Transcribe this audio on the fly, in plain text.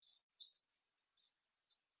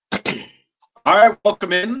All right,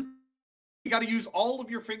 welcome in. You got to use all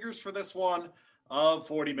of your fingers for this one of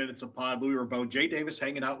 40 minutes of pod. Louie Rabone, Jay Davis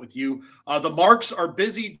hanging out with you. The marks are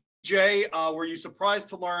busy, Jay. Were you surprised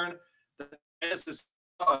to learn that Ennis's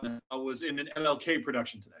son was in an MLK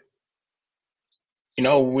production today?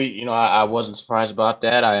 I wasn't surprised about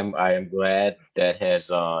that. I am glad that has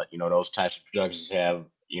those types of productions have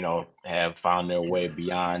found their way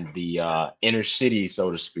beyond the inner city,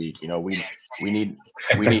 so to speak. We need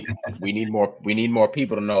we need we need more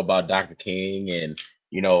people to know about Dr. King and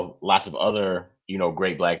lots of other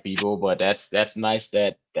great black people. But that's nice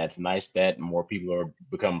that more people are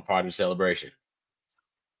becoming part of the celebration.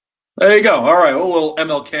 There you go. All right, well, a little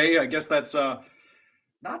MLK. I guess that's not.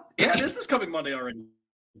 Yeah, this is coming Monday already.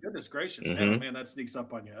 Goodness gracious, man! Oh Hmm. man, that sneaks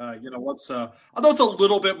up on you. What's? I know it's a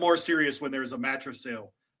little bit more serious when there's a mattress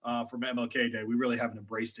sale from MLK Day. We really haven't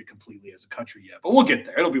embraced it completely as a country yet, but we'll get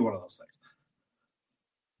there. It'll be one of those things.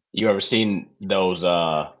 You ever seen those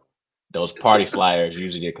party flyers?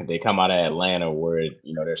 Usually they come out of Atlanta where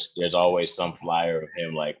there's always some flyer of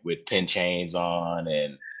him like with 10 chains on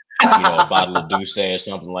and a bottle of Douce or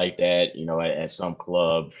something like that. At some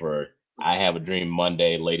club for I have a dream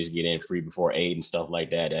Monday. Ladies get in free before 8 and stuff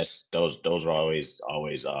like that. Those are always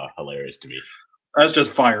hilarious to me. That's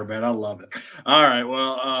just fire, man. I love it. All right.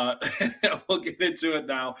 Well, we'll get into it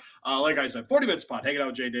now. Like I said, 40 minute spot, hanging out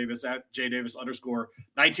with Jay Davis at Jay Davis _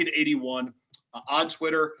 1981 on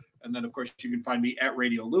Twitter. And then, of course, you can find me at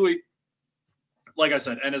Radio Louie. Like I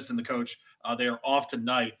said, Ennis and the coach, they are off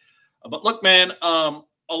tonight. But look, man, a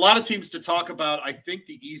lot of teams to talk about. I think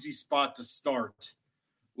the easy spot to start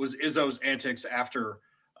was Izzo's antics after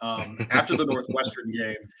the Northwestern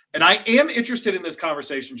game. And I am interested in this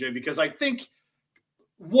conversation, Jay, because I think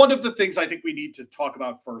one of the things I think we need to talk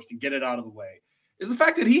about first and get it out of the way is the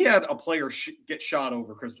fact that he had a player get shot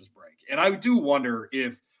over Christmas break. And I do wonder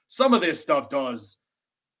if some of this stuff does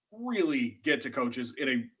really get to coaches in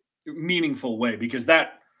a meaningful way, because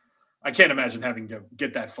that I can't imagine having to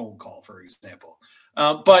get that phone call, for example.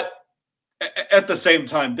 But at the same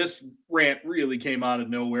time, this rant really came out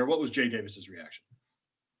of nowhere. What was Jay Davis's reaction?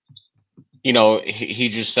 He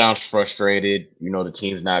just sounds frustrated. The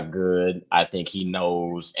team's not good. I think he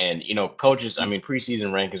knows. And, coaches, I mean, preseason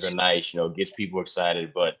rankings are nice, gets people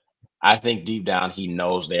excited. But I think deep down he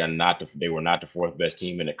knows they were not the fourth best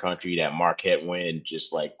team in the country. That Marquette win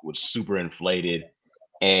just like was super inflated.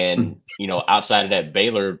 And, outside of that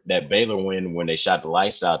Baylor win when they shot the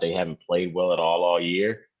lights out, they haven't played well at all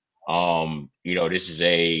year. This is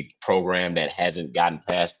a program that hasn't gotten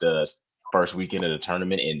past the first weekend of the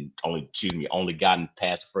tournament and only gotten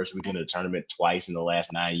past the first weekend of the tournament twice in the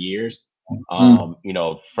last 9 years.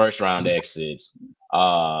 First round exits.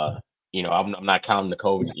 I'm not counting the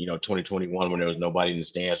COVID, 2021 when there was nobody in the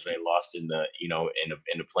stands when they lost in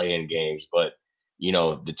the play-in games, but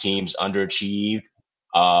the teams underachieved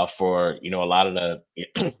for a lot of the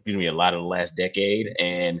a lot of the last decade,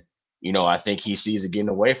 and I think he sees it getting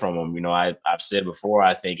away from him. I've said before,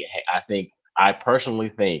 I personally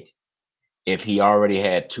think if he already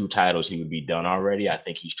had two titles, he would be done already. I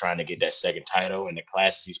think he's trying to get that second title, and the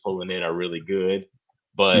classes he's pulling in are really good.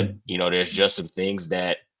 But there's just some things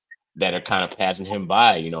that are kind of passing him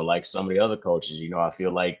by. Like some of the other coaches. I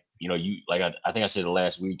feel like I think I said it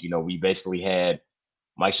last week. We basically had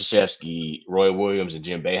Mike Krzyzewski, Roy Williams, and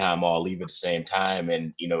Jim Boeheim all leave at the same time,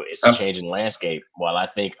 and it's a changing landscape. While I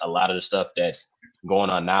think a lot of the stuff that's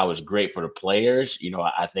going on now is great for the players,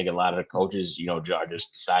 I think a lot of the coaches,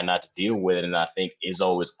 just decide not to deal with it, and I think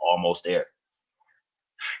Izzo is almost there.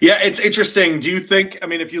 Yeah, it's interesting. Do you think, I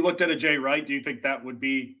mean, if you looked at a Jay Wright, do you think that would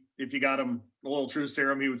be, if you got him a little true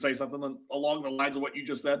serum, he would say something along the lines of what you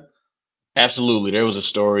just said? Absolutely. There was a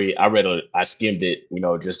story I skimmed it,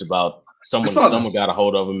 just about I someone saw someone this. got a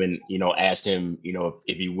hold of him and, asked him,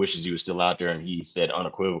 if he wishes he was still out there, and he said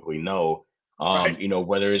unequivocally no. Right.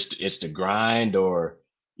 Whether it's the grind or,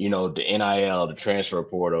 the NIL, the transfer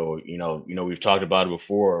portal, we've talked about it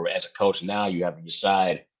before. As a coach now, you have to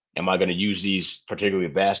decide, am I going to use these, particularly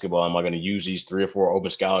basketball, am I going to use these 3 or 4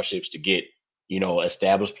 open scholarships to get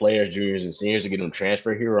established players, juniors and seniors to get them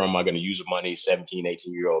transfer here, or am I going to use the money 17,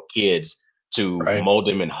 18-year-old kids to Right. mold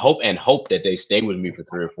them and hope that they stay with me for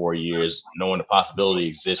 3 or 4 years, knowing the possibility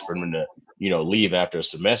exists for them to, leave after a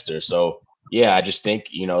semester. So yeah, I just think,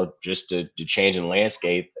 just the changing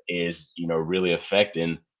landscape is, really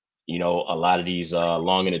affecting, a lot of these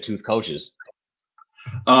long in the tooth coaches.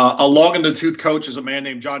 A long in the tooth coach is a man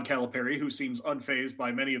named John Calipari, who seems unfazed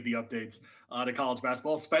by many of the updates to college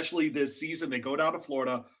basketball, especially this season. They go down to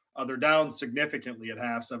Florida. They're down significantly at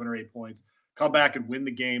half, 7 or 8 points. Come back and win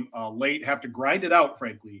the game late. Have to grind it out,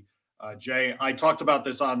 frankly. Jay, I talked about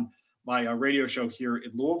this on my radio show here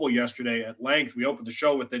in Louisville yesterday at length. We opened the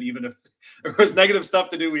show with it, even if there was negative stuff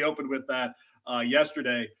to do. We opened with that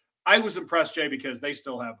yesterday. I was impressed, Jay, because they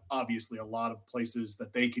still have obviously a lot of places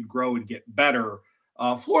that they can grow and get better.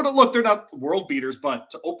 Florida, look, they're not world beaters, but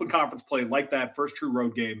to open conference play like that, first true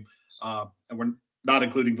road game, and we're not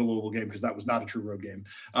including the Louisville game because that was not a true road game.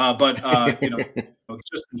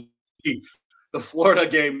 Just the Florida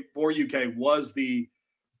game for UK was the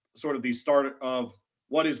sort of the start of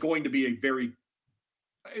what is going to be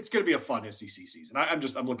it's going to be a fun SEC season.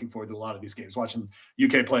 I'm looking forward to a lot of these games, watching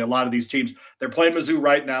UK play a lot of these teams. They're playing Mizzou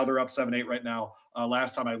right now. They're up 7-8 right now.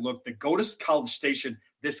 Last time I looked, they go to College Station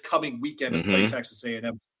this coming weekend and play Texas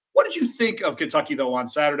A&M. What did you think of Kentucky, though, on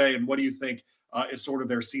Saturday, and what do you think is sort of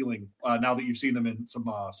their ceiling now that you've seen them in some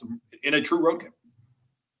in a true road game?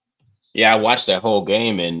 Yeah, I watched that whole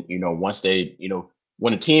game, and once they,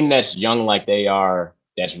 when a team that's young like they are,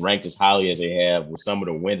 that's ranked as highly as they have, with some of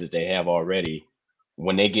the wins that they have already,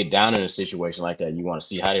 when they get down in a situation like that, you want to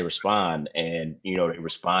see how they respond. And they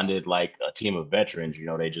responded like a team of veterans.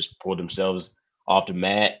 They just pulled themselves off the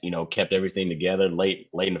mat. Kept everything together late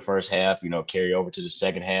in the first half. Carry over to the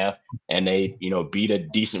second half, and they beat a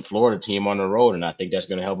decent Florida team on the road. And I think that's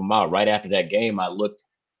going to help them out. Right after that game, I looked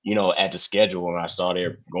at the schedule, and I saw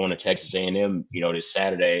they're going to Texas A&M, this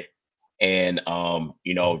Saturday. And,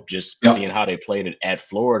 just seeing how they played it at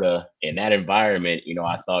Florida in that environment,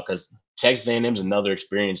 I thought, because Texas A&M is another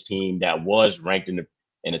experienced team that was ranked in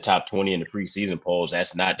the top 20 in the preseason polls.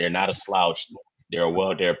 They're not a slouch.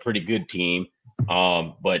 They're a pretty good team.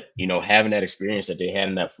 But having that experience that they had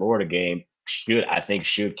in that Florida game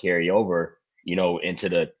should carry over, into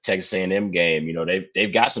the Texas A&M game.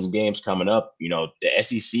 They've got some games coming up. The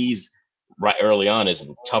SEC's right early on is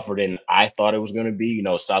tougher than I thought it was going to be.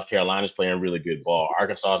 South Carolina's playing really good ball.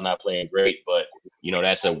 Arkansas is not playing great, but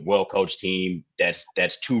that's a well-coached team. That's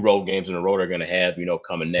 2 road games in a row they're going to have,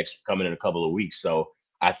 coming in a couple of weeks. So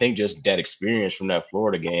I think just that experience from that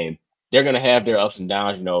Florida game, they're going to have their ups and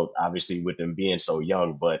downs, obviously with them being so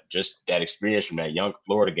young, but just that experience from that young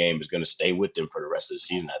Florida game is going to stay with them for the rest of the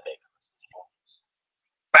season, I think.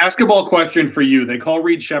 Basketball question for you. They call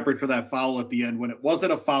Reed Sheppard for that foul at the end when it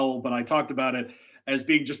wasn't a foul, but I talked about it as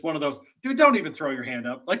being just one of those, dude, don't even throw your hand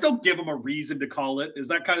up. Like, don't give them a reason to call it. Is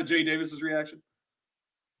that kind of Jay Davis's reaction?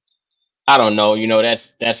 I don't know.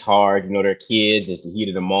 That's hard. They're kids. It's the heat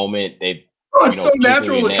of the moment. It's so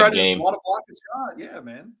natural to try to just want to block a shot. Yeah,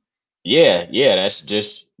 man. Yeah. That's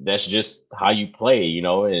just how you play,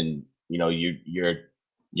 and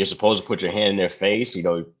you're supposed to put your hand in their face.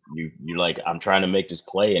 You're like, I'm trying to make this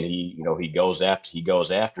play, and he goes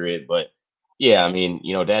after it. But yeah, I mean,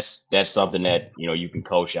 that's something that you can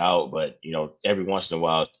coach out. But every once in a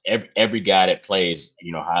while, every guy that plays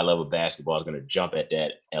high level basketball is going to jump at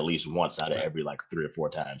that at least once out of every like 3 or 4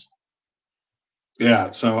 times. Yeah,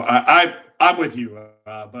 so I'm with you,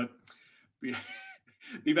 but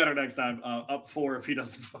be better next time. Up 4 if he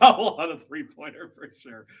doesn't foul on a 3-pointer for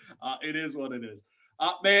sure. It is what it is.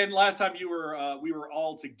 Man, last time we were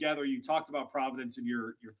all together, you talked about Providence and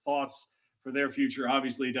your thoughts for their future.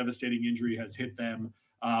 Obviously, a devastating injury has hit them.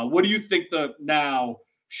 What do you think now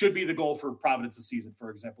should be the goal for Providence this season, for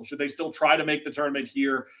example? Should they still try to make the tournament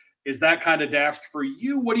here? Is that kind of dashed for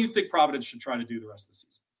you? What do you think Providence should try to do the rest of the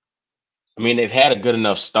season? I mean, they've had a good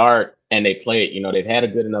enough start, and they've had a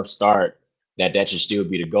good enough start that should still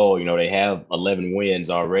be the goal. They have 11 wins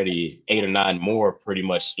already, 8 or 9 more, pretty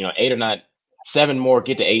much. 8 or 9, 7 more,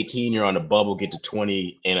 get to 18. You're on the bubble, get to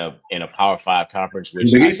 20 in a Power 5 conference,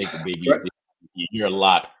 which I think the Big East, you're a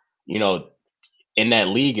lock. In that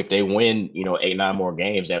league, if they win, 8, 9 more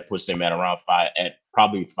games, that puts them at around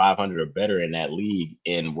probably 500 or better in that league.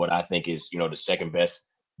 In what I think is, the second best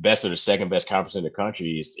or the second best conference in the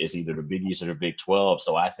country is either the Big East or the Big 12.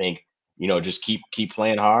 So I think, just keep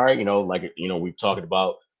playing hard. We've talked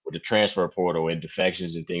about with the transfer portal and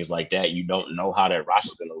defections and things like that. You don't know how that roster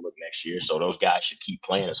is going to look next year. So those guys should keep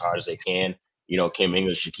playing as hard as they can. Kim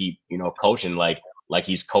English should keep, coaching like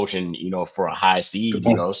he's coaching, for a high seed,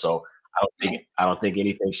 so I don't think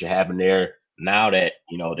anything should happen there now that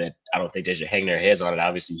I don't think they should hang their heads on it.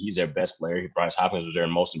 Obviously, he's their best player. Bryce Hopkins was their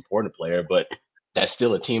most important player, but that's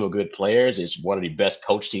still a team of good players. It's one of the best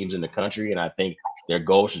coach teams in the country, and I think their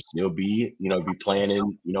goal should still be, be playing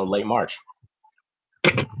in, late March.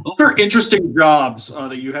 Those are interesting jobs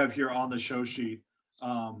that you have here on the show sheet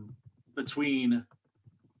between,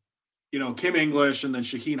 Kim English and then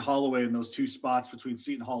Shaheen Holloway in those 2 spots between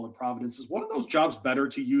Seton Hall and Providence. Is one of those jobs better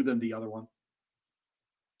to you than the other one?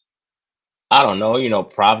 I don't know.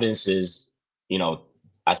 Providence is,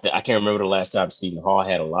 I can't remember the last time Seton Hall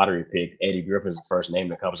had a lottery pick. Eddie Griffin's the first name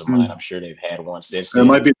that comes to mind. I'm sure they've had one since It then.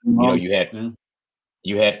 might be You know, wrong. you had Yeah.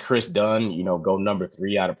 you had Chris Dunn, go number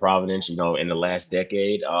 3 out of Providence, in the last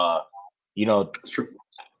decade. You know, It's true.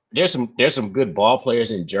 there's some good ball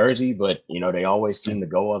players in Jersey, but they always seem to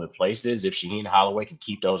go other places. If Shaheen Holloway can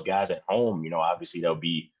keep those guys at home, obviously they'll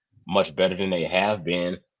be much better than they have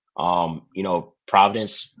been.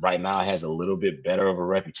 Providence right now has a little bit better of a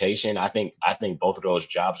reputation. I think both of those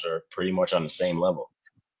jobs are pretty much on the same level.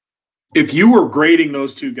 If you were grading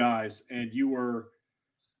those two guys and you were,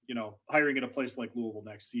 hiring at a place like Louisville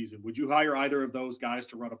next season, would you hire either of those guys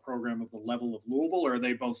to run a program of the level of Louisville, or are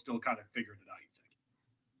they both still kind of figuring it out, you think?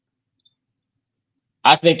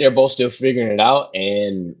 I think they're both still figuring it out,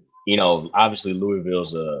 and obviously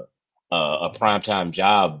Louisville's a primetime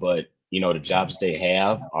job, but the jobs they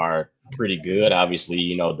have are pretty good.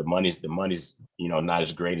 Obviously, the money's not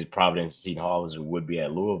as great at Providence and Seton Hall as it would be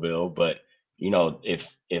at Louisville, but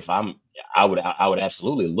if I would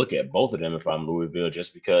absolutely look at both of them if I'm Louisville,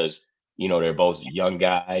 just because they're both young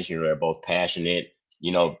guys, they're both passionate.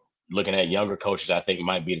 You know, Looking at younger coaches, I think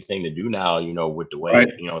might be the thing to do now. With the Right.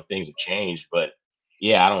 way things have changed, but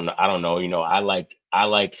yeah, I don't know. I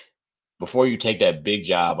like before you take that big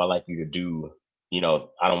job, I like you to do, I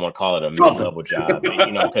don't want to call it a Something. mid-level job,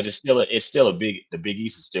 because it's still the Big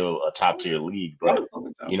East is still a top tier league. But Right,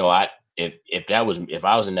 something like you that. know, I if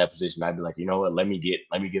I was in that position, I'd be like, you know what, let me get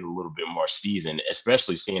a little bit more seasoned,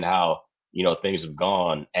 especially seeing how things have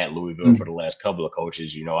gone at Louisville for Mm. the last couple of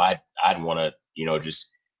coaches. I'd want to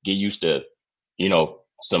just get used to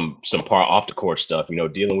some part off the court stuff,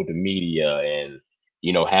 dealing with the media and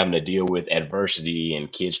having to deal with adversity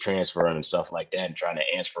and kids transferring and stuff like that and trying to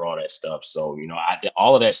answer for all that stuff. So,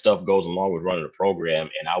 all of that stuff goes along with running a program.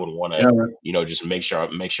 And I would want Yeah, to, right. just make sure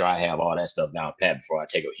I have all that stuff down pat before I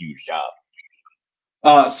take a huge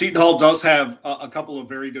job. Seton Hall does have a couple of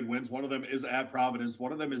very good wins. One of them is at Providence.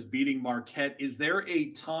 One of them is beating Marquette. Is there a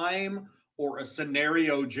time or a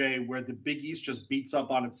scenario, Jay, where the Big East just beats up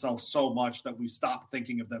on itself so much that we stop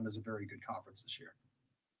thinking of them as a very good conference this year?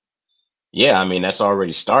 Yeah, I mean that's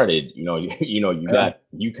already started. You Yeah. got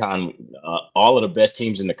UConn. All of the best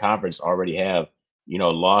teams in the conference already have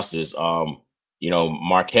losses.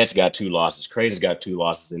 Marquette's got 2 losses. Creighton's got 2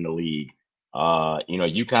 losses in the league.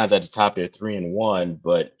 UConn's at the top. They're 3-1,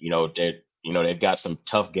 but they've got some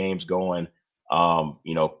tough games going.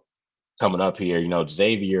 Coming up here,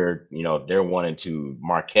 Xavier, they're 1-2.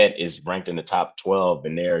 Marquette is ranked in the top 12,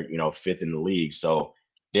 and they're fifth in the league. So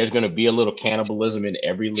there's going to be a little cannibalism in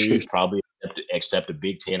every league, probably except the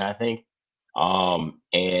Big Ten, I think. And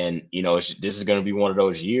this is going to be one of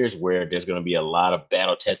those years where there's going to be a lot of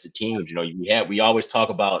battle tested teams. We always talk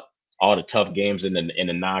about all the tough games in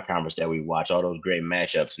the non-conference that we watch, all those great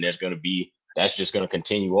matchups, and that's just going to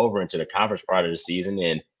continue over into the conference part of the season.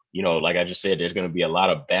 And like I just said, there's going to be a lot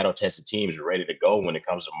of battle tested teams ready to go when it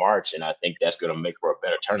comes to March, and I think that's going to make for a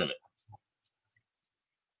better tournament.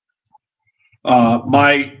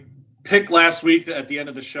 My pick last week at the end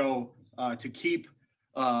of the show to keep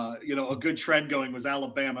a good trend going was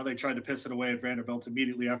Alabama. They tried to piss it away at Vanderbilt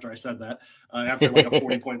immediately after I said that, after like a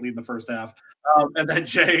 40-point lead in the first half. And then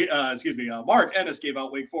Mark Ennis gave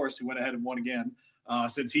out Wake Forest, who went ahead and won again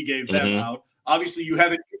since he gave them Hmm. out. Obviously, you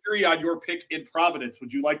have an injury on your pick in Providence.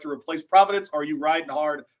 Would you like to replace Providence, or are you riding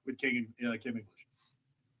hard with Kim English?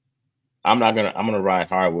 I'm gonna ride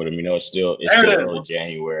hard with him. It's There still it is. early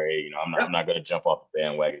January. I'm not gonna jump off the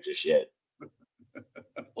bandwagon just yet.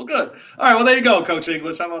 Well, good. All right. Well, there you go, Coach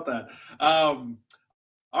English. How about that?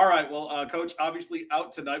 All right. Well, Coach, obviously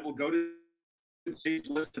out tonight. We'll go to today's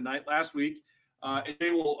list tonight. Last week, and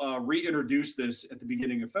they will reintroduce this at the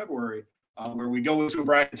beginning of February, where we go into a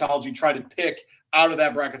bracketology, try to pick out of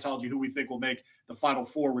that bracketology who we think will make the Final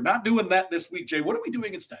Four. We're not doing that this week, Jay. What are we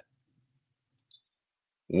doing instead?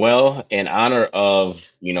 Well, in honor of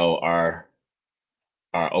our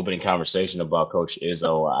opening conversation about Coach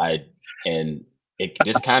Izzo, and it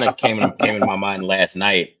just kind of came in my mind last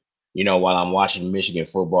night. While I'm watching Michigan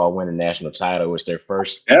football win a national title, it was their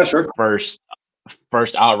first Yeah, sure. first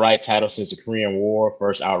first outright title since the Korean War,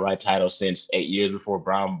 first outright title since 8 years before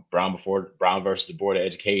Brown versus the Board of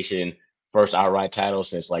Education, first outright title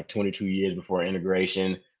since like 22 years before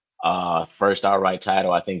integration. First outright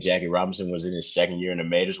title. I think Jackie Robinson was in his second year in the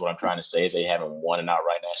majors. What I'm trying to say is they haven't won an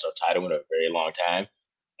outright national title in a very long time.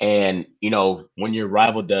 And when your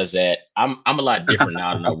rival does that, I'm a lot different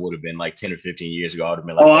now than I would have been like 10 or 15 years ago. I would have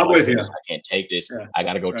been like, Oh, oh I'm my with you. goodness, I can't take this. Yeah, I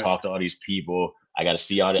got to go right. talk to all these people. I got to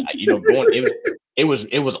see all that. Going. It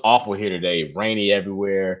was awful here today. Rainy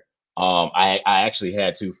everywhere. I actually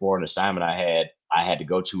had to for an assignment I had. I had to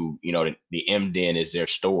go to, the M-Den is their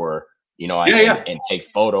store, Yeah, yeah. and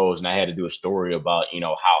take photos, and I had to do a story about,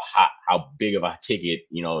 how big of a ticket,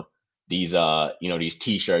 these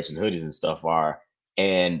t-shirts and hoodies and stuff are.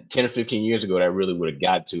 And 10 or 15 years ago, that really would have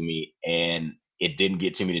got to me, and it didn't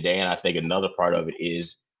get to me today. And I think another part of it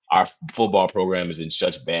is our football program is in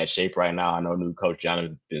such bad shape right now. I know new coach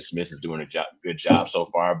Jonathan Smith is doing a good job so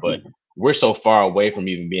far, but we're so far away from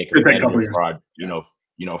even being Could take a couple competitive years.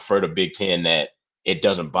 for our, for the Big Ten that it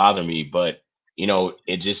doesn't bother me. But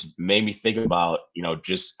it just made me think about,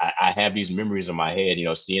 just I have these memories in my head,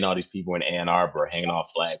 seeing all these people in Ann Arbor hanging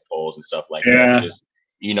off flagpoles and stuff like that. It's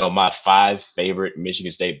Yeah. just, my 5 favorite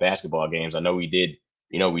Michigan State basketball games. I know we did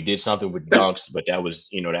something with dunks, but that was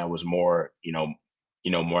more,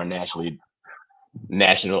 more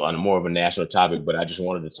national on more of a national topic. But I just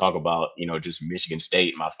wanted to talk about, just Michigan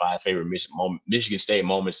State, my 5 favorite Michigan State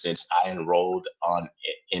moments since I enrolled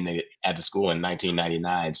at the school in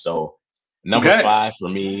 1999. So number Okay. 5 for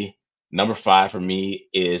me,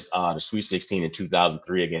 is the Sweet 16 in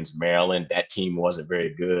 2003 against Maryland. That team wasn't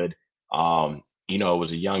very good. It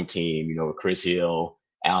was a young team, Chris Hill,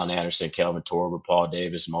 Allen Anderson, Kelvin Torber, Paul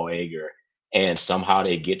Davis, Mo Ager, and somehow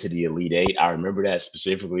they get to the Elite Eight. I remember that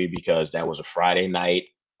specifically because that was a Friday night.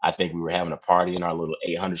 I think we were having a party in our little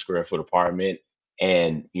 800 square foot apartment,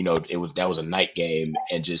 and that was a night game,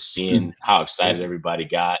 and just seeing how excited everybody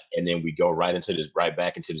got, and then we go right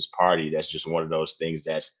back into this party. That's just one of those things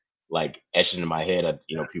that's like etched into my head.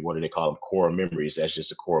 People, what do they call them? Core memories. That's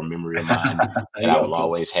just a core memory of mine There that you I go. will Cool.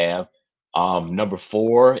 always have. Number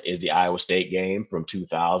 4 is the Iowa State game from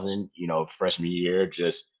 2000. Freshman year,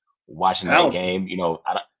 just watching That that was game.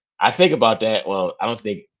 I think about that. Well, I don't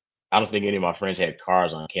think any of my friends had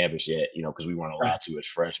cars on campus yet. Because we weren't right. allowed to as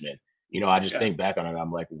freshmen. I just Yeah. think back on it.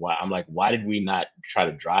 I'm like, why did we not try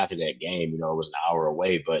to drive to that game? It was an hour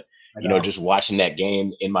away, but I know. just watching that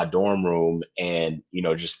game in my dorm room, and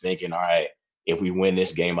just thinking, all right, if we win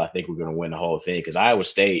this game, I think we're going to win the whole thing. Because Iowa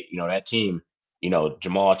State, that team,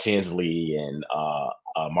 Jamal Tinsley and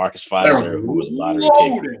Marcus They're Pfizer, who was a lottery pick.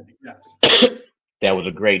 loaded. Yes. That was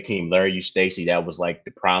a great team. Larry Eustace, that was like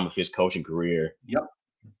the prime of his coaching career. Yep.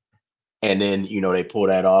 And then, they pull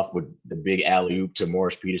that off with the big alley oop to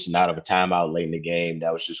Morris Peterson out of a timeout late in the game.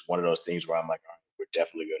 That was just one of those things where I'm like, all right, we're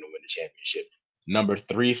definitely going to win the championship. Number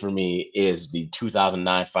 3 for me is the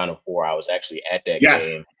 2009 Final Four. I was actually at that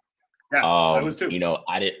Yes. game. Yes. I was too.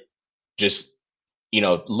 I did just,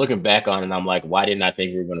 looking back on it, I'm like, why didn't I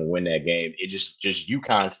think we were going to win that game? It just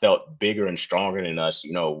UConn felt bigger and stronger than us,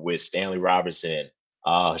 with Stanley Robinson,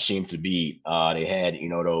 Hasheem Thabit. They had,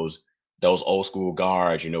 those old school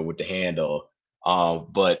guards, with the handle.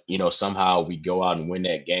 But somehow we go out and win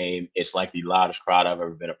that game. It's like the loudest crowd I've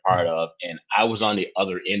ever been a part of. And I was on the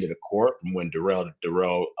other end of the court from when Darrell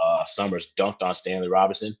Summers dunked on Stanley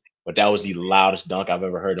Robinson. But that was the loudest dunk I've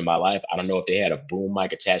ever heard in my life. I don't know if they had a boom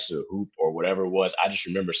mic attached to the hoop or whatever it was. I just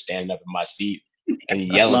remember standing up in my seat and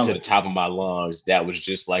yelling to the top of my lungs. That was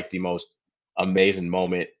just like the most amazing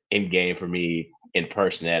moment in game for me in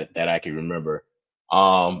person that I can remember.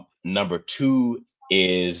 Number 2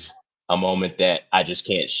 is a moment that I just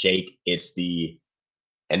can't shake. It's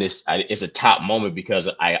a top moment because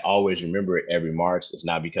I always remember it every March. It's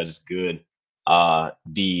not because it's good.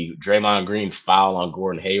 The Draymond Green foul on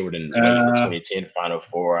Gordon Hayward late in the 2010 Final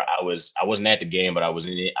Four. I wasn't at the game, but I was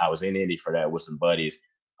in it. I was in Indy for that with some buddies.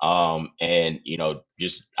 And I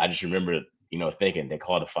just remember thinking they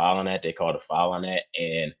called a foul on that. They called a foul on that,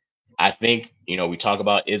 and I think we talk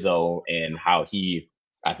about Izzo and how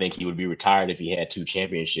I think he would be retired if he had 2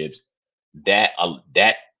 championships. That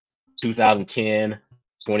 2010,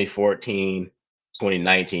 2014,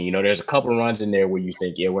 2019. There's a couple of runs in there where you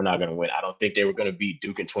think, yeah, we're not going to win. I don't think they were going to beat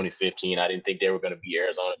Duke in 2015. I didn't think they were going to beat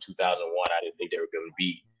Arizona in 2001. I didn't think they were going to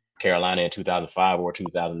beat Carolina in 2005 or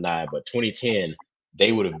 2009. But 2010,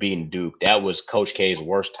 they would have beaten Duke. That was Coach K's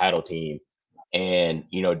worst title team. And,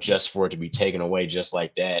 just for it to be taken away just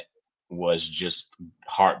like that was just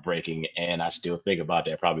heartbreaking. And I still think about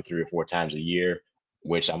that probably 3 or 4 times a year,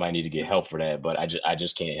 which I might need to get help for that, but I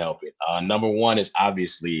just can't help it. Number 1 is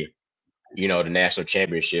obviously, the national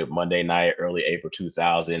championship Monday night, early April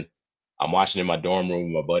 2000. I'm watching in my dorm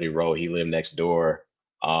room with my buddy Ro. He lived next door.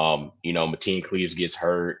 Mateen Cleaves gets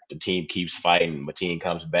hurt. The team keeps fighting. Mateen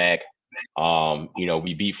comes back.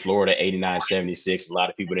 We beat Florida 89-76. A lot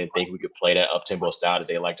of people didn't think we could play that up-tempo style that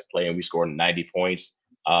they like to play, and we scored 90 points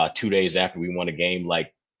 2 days after we won a game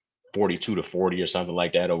like 42-40 or something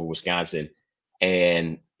like that over Wisconsin.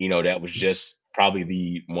 And, that was just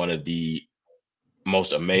probably one of the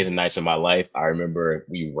most amazing nights of my life. I remember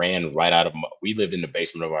we ran right out of we lived in the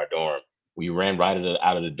basement of our dorm. We ran right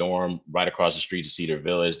out of the dorm, right across the street to Cedar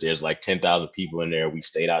Village. There's like 10,000 people in there. We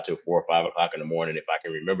stayed out till 4 or 5 o'clock in the morning. If I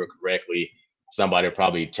can remember correctly, somebody will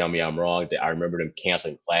probably tell me I'm wrong. That I remember them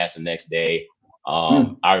canceling class the next day.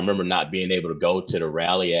 I remember not being able to go to the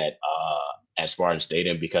rally at Spartan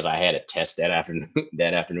Stadium because I had a test that afternoon.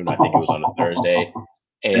 That afternoon, I think it was on a Thursday,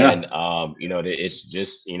 and Yeah. it's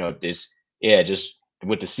just yeah, just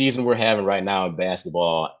with the season we're having right now in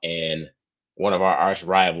basketball, and one of our arch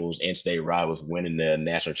rivals, in-state rivals, winning the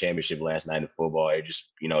national championship last night in football. It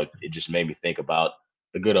just made me think about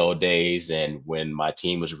the good old days and when my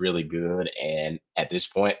team was really good. And at this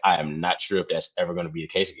point, I am not sure if that's ever going to be the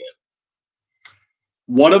case again.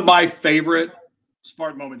 One of my favorite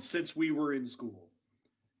Spartan moments since we were in school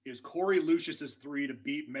is Corey Lucius's three to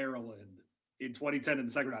beat Maryland in 2010 in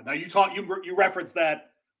the second round. Now you referenced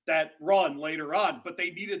that run later on, but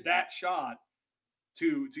they needed that shot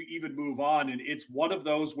to even move on. And it's one of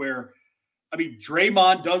those where, I mean,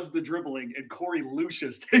 Draymond does the dribbling and Corey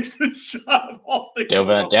Lucius takes the shot of all things. Go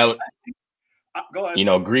ahead.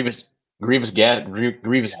 Grievous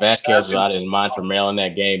Vasquez was out of his mind for Maryland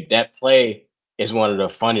that game. That play is one of the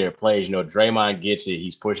funnier plays. Draymond gets it.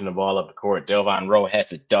 He's pushing the ball up the court. Delvon Rowe has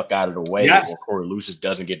to duck out of the way, or Corey Lucius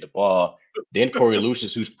doesn't get the ball. Then Corey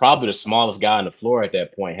Lucius, who's probably the smallest guy on the floor at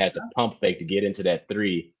that point, has to pump fake to get into that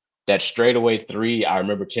three. That straightaway three, I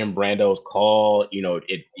remember Tim Brando's call,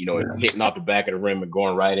 it hitting off the back of the rim and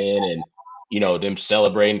going right in, and them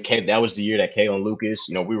celebrating. That was the year that Kalen Lucas,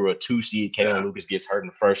 we were a 2 seed. Kalen Lucas gets hurt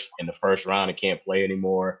in the first round and can't play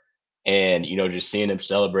anymore. And, just seeing them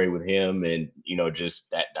celebrate with him, and,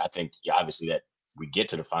 just that, I think obviously that we get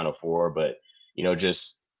to the Final Four, but,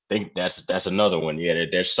 just think that's another one. Yeah,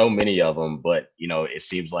 there's so many of them, but, it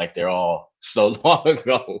seems like they're all so long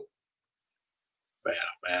ago.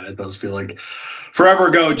 Man, it does feel like forever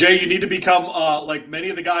ago. Jay, you need to become like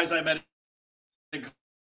many of the guys I met in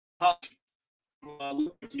college.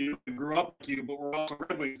 Look like you and grew up with you, but we're also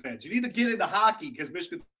Red Wing fans. You need to get into hockey because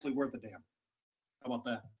Michigan's actually worth a damn. How about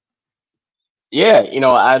that? Yeah,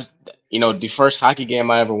 the first hockey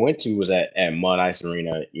game I ever went to was at Mud Ice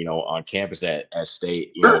Arena, on campus at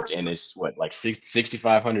State, and it's like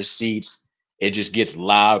 6,500 seats. It just gets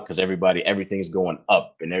loud because everything's going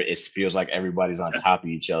up, and it feels like everybody's on top of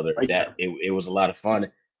each other. It was a lot of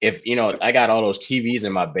fun. If I got all those TVs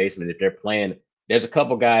in my basement. If they're playing, there's a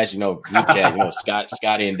couple guys, group chat,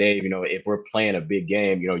 Scotty and Dave. If we're playing a big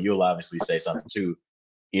game, you'll obviously say something too.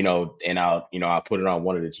 And I'll put it on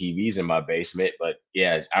one of the TVs in my basement. But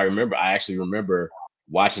yeah, I actually remember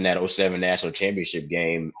watching that 07 national championship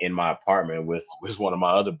game in my apartment with one of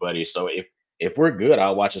my other buddies. So if we're good,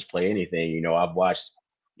 I'll watch us play anything. I've watched,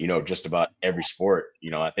 just about every sport.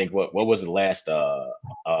 I think what was the last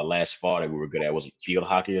fall that we were good at? Was it field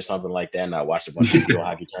hockey or something like that? And I watched a bunch of field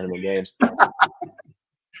hockey tournament games.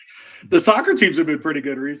 The soccer teams have been pretty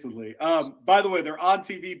good recently. By the way, they're on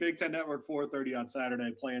TV, Big Ten Network, 4:30 on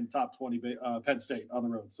Saturday, playing top 20 Penn State on the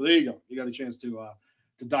road. So there you go. You got a chance to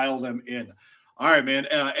dial them in. All right, man.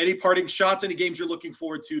 Any parting shots, any games you're looking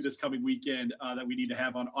forward to this coming weekend that we need to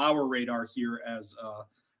have on our radar here as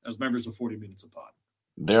members of 40 Minutes of Pod?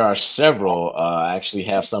 There are several. I actually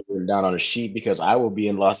have something down on a sheet because I will be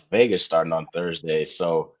in Las Vegas starting on Thursday.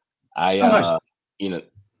 So I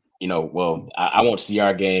won't see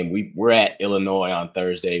our game. We're at Illinois on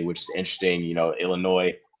Thursday, which is interesting.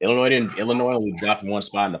 Illinois only dropped one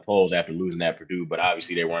spot in the polls after losing at Purdue, but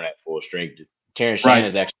obviously they weren't at full strength. Terrence Shannon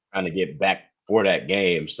is actually trying to get back for that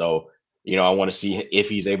game. So, I want to see if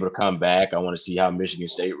he's able to come back. I want to see how Michigan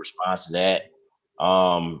State responds to that.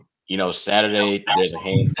 Saturday there's a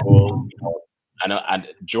handful. I know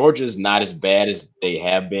Georgia's not as bad as they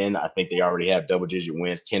have been. I think they already have double-digit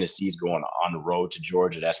wins. Tennessee's going on the road to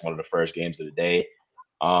Georgia. That's one of the first games of the day.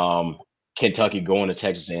 Kentucky going to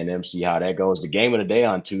Texas A&M, see how that goes. The game of the day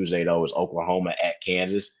on Tuesday, though, is Oklahoma at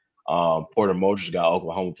Kansas. Porter Moser's got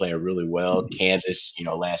Oklahoma playing really well. Kansas,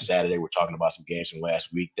 last Saturday, we're talking about some games from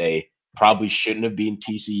last week. They probably shouldn't have beaten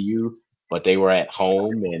TCU, but they were at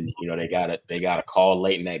home, and they got a call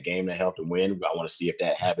late in that game that helped them win. I want to see if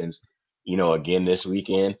that happens, again this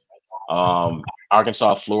weekend.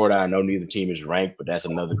 Arkansas, Florida. I know neither team is ranked, but that's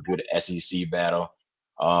another good SEC battle.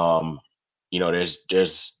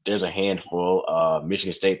 There's a handful.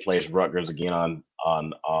 Michigan State plays Rutgers again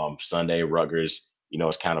on Sunday. Rutgers,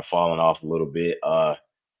 it's kind of falling off a little bit.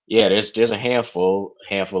 There's a handful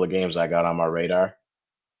of games I got on my radar.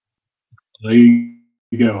 There you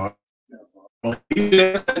go.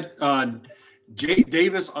 Jay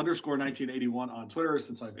Davis _1981 on Twitter.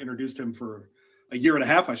 Since I've introduced him for a year and a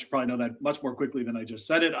half, I should probably know that much more quickly than I just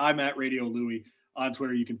said it. I'm at Radio Louie on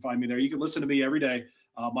Twitter. You can find me there. You can listen to me every day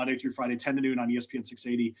Monday through Friday, 10 to noon on ESPN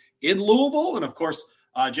 680 in Louisville. And, of course,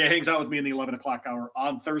 Jay hangs out with me in the 11 o'clock hour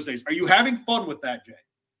on Thursdays. Are you having fun with that, Jay?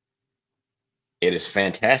 It is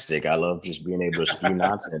fantastic. I love just being able to spew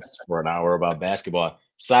nonsense for an hour about basketball.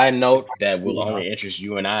 Side note that will only interest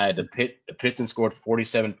you and I: the Pistons scored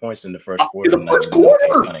 47 points in the first quarter. In the first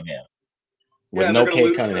quarter, Cunningham. With no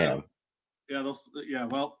Cade Cunningham. Yeah,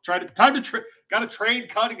 well, time to got to trade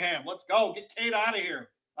Cunningham. Let's go. Get Cade out of here.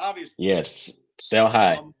 Obviously. Yes. Sell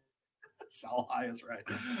high. Sell high is right.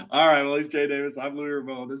 All right. Well, he's Jay Davis. I'm Louie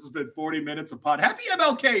Ramone. This has been 40 minutes of pod. Happy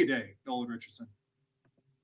MLK Day, Nolan Richardson.